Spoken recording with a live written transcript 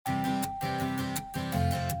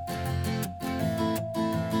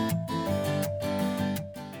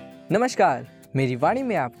नमस्कार, मेरी वाणी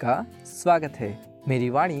में आपका स्वागत है। मेरी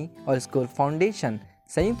वाणी और स्कोर फाउंडेशन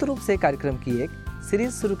संयुक्त रूप से कार्यक्रम की एक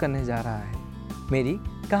सीरीज शुरू करने जा रहा है, मेरी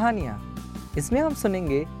कहानियाँ। इसमें हम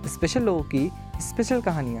सुनेंगे स्पेशल लोगों की स्पेशल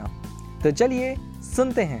कहानियाँ। तो चलिए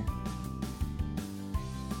सुनते हैं।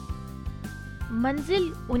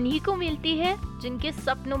 मंजिल उन्हीं को मिलती है जिनके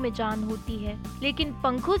सपनों में जान होती है, लेकिन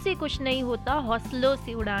पंखों से कुछ नहीं होता, हौसलों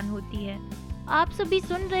से उड़ान होती है। आप सभी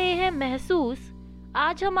सुन रहे हैं महसूस।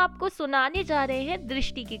 आज हम आपको सुनाने जा रहे हैं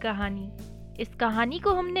दृष्टि की कहानी। इस कहानी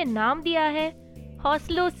को हमने नाम दिया है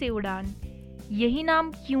हौसलों से उड़ान। यही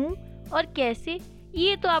नाम क्यों और कैसे,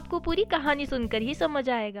 ये तो आपको पूरी कहानी सुनकर ही समझ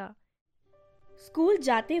आएगा। स्कूल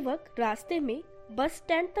जाते वक्त रास्ते में बस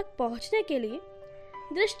स्टैंड तक पहुंचने के लिए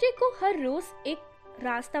दृष्टि को हर रोज एक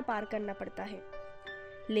रास्ता पार करना पड़ता है,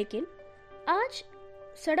 लेकिन आज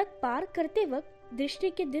सड़क पार करते वक्त दृष्टि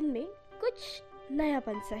के दिन में कुछ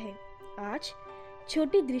नयापन सा है। आज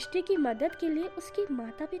छोटी दृष्टि की मदद के लिए उसके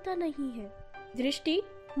माता पिता नहीं है। दृष्टि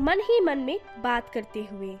मन ही मन में बात करते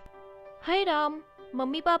हुए, हाय राम,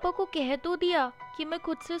 मम्मी पापा को कह तो दिया कि मैं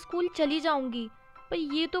खुद से स्कूल चली जाऊंगी, पर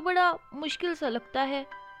ये तो बड़ा मुश्किल सा लगता है।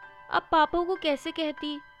 अब पापा को कैसे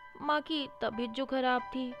कहती, माँ की तबीयत जो खराब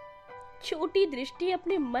थी। छोटी दृष्टि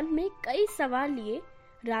अपने मन में कई सवाल लिए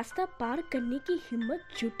रास्ता पार करने की हिम्मत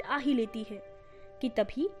जुटा ही लेती है कि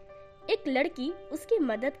तभी एक लड़की उसकी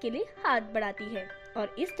मदद के लिए हाथ बढ़ाती है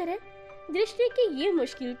और इस तरह दृष्टि की ये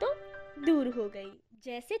मुश्किल तो दूर हो गई।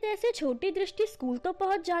 जैसे तैसे छोटी दृष्टि स्कूल तो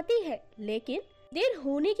पहुंच जाती है, लेकिन देर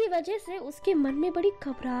होने की वजह से उसके मन में बड़ी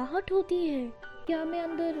घबराहट होती है। क्या मैं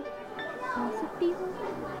अंदर आ सकती हूँ?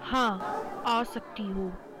 हाँ, आ सकती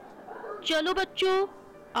हो। चलो बच्चों,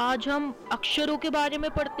 आज हम अक्षरों के बारे में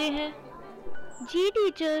पढ़ते हैं। जी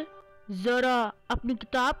टीचर। जरा अपनी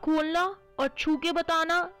किताब खोलना और छू के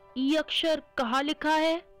बताना ये अक्षर कहाँ लिखा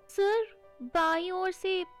है। सर, बाईं ओर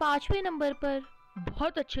से 5वें नंबर पर।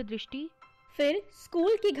 बहुत अच्छे दृष्टि। फिर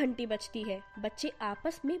स्कूल की घंटी बजती है। बच्चे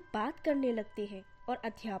आपस में बात करने लगते हैं और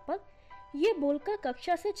अध्यापक ये बोलकर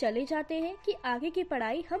कक्षा से चले जाते हैं कि आगे की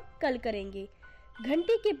पढ़ाई हम कल करेंगे।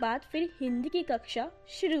 घंटे के बाद फिर हिंदी की कक्षा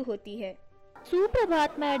शुरू होती है।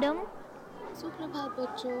 सुप्रभात मैडम। सुप्रभात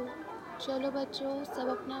बच्चों। चलो बच्चों, सब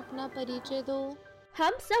अपना अपना परिचय दो।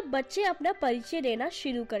 हम सब बच्चे अपना परिचय देना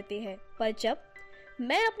शुरू करते हैं, पर जब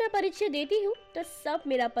मैं अपना परिचय देती हूँ तो सब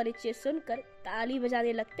मेरा परिचय सुनकर ताली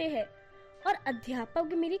बजाने लगते हैं और अध्यापक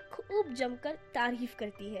भी मेरी खूब जमकर तारीफ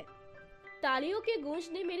करती है। तालियों के गूंज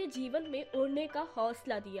ने मेरे जीवन में उड़ने का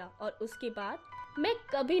हौसला दिया और उसके बाद मैं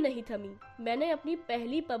कभी नहीं थमी। मैंने अपनी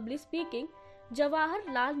पहली पब्लिक स्पीकिंग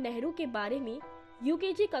जवाहरलाल नेहरू के बारे में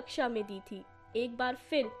यूकेजी कक्षा में दी थी। एक बार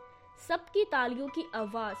फिर सबकी तालियों की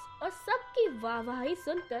आवाज और सबकी वाहवाही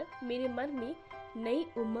सुनकर मेरे मन में नई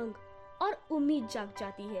उमंग और उम्मीद जाग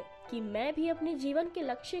जाती है कि मैं भी अपने जीवन के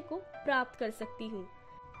लक्ष्य को प्राप्त कर सकती हूँ।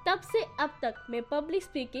 तब से अब तक मैं पब्लिक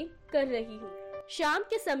स्पीकिंग कर रही हूँ। शाम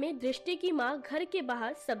के समय दृष्टि की माँ घर के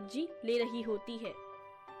बाहर सब्जी ले रही होती है।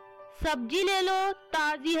 सब्जी ले लो,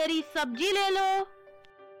 ताजी हरी सब्जी ले लो।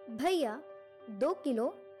 भैया 2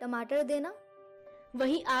 किलो टमाटर देना।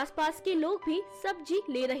 वहीं आसपास के लोग भी सब्जी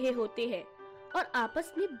ले रहे होते हैं और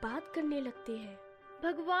आपस में बात करने लगते हैं।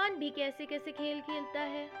 भगवान भी कैसे कैसे खेल खेलता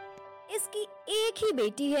है। इसकी एक ही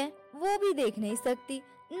बेटी है, वो भी देख नहीं सकती,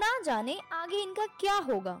 ना जाने आगे इनका क्या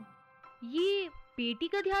होगा। ये बेटी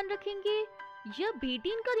का ध्यान रखेंगे या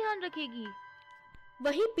बेटी इनका ध्यान रखेगी?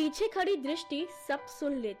 वहीं पीछे खड़ी दृष्टि सब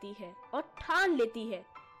सुन लेती है और ठान लेती है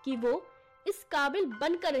कि वो इस काबिल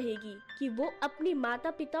बनकर रहेगी कि वो अपनी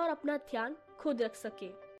माता पिता और अपना ध्यान खुद रख सके।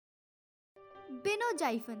 बिनो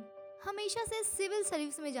जाइफन हमेशा से सिविल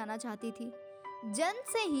सर्विस में जाना चाहती थी।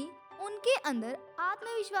 जन्म से ही उनके अंदर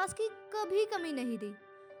आत्मविश्वास की कभी कमी नहीं रही।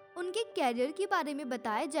 उनके कैरियर के बारे में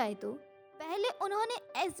बताया जाए तो पहले उन्होंने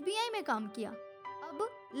एसबीआई में काम किया, अब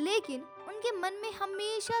लेकिन उनके मन में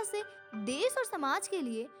हमेशा से देश और समाज के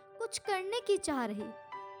लिए कुछ करने की चाह रही,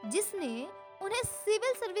 जिसने उन्हें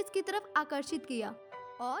सिविल सर्विस की तरफ आकर्षित किया।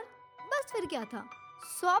 और बस फिर क्या था,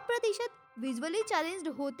 100% विजुअली चैलेंज्ड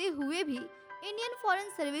होते हुए भी इंडियन फॉरेन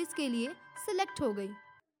सर्विस के लिए सिलेक्ट हो गई।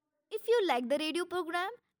 If you like the radio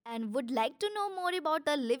programme and would like to know more about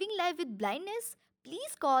the living life with blindness,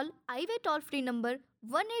 please call IVA toll free number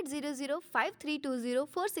 1800 5320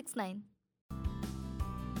 469.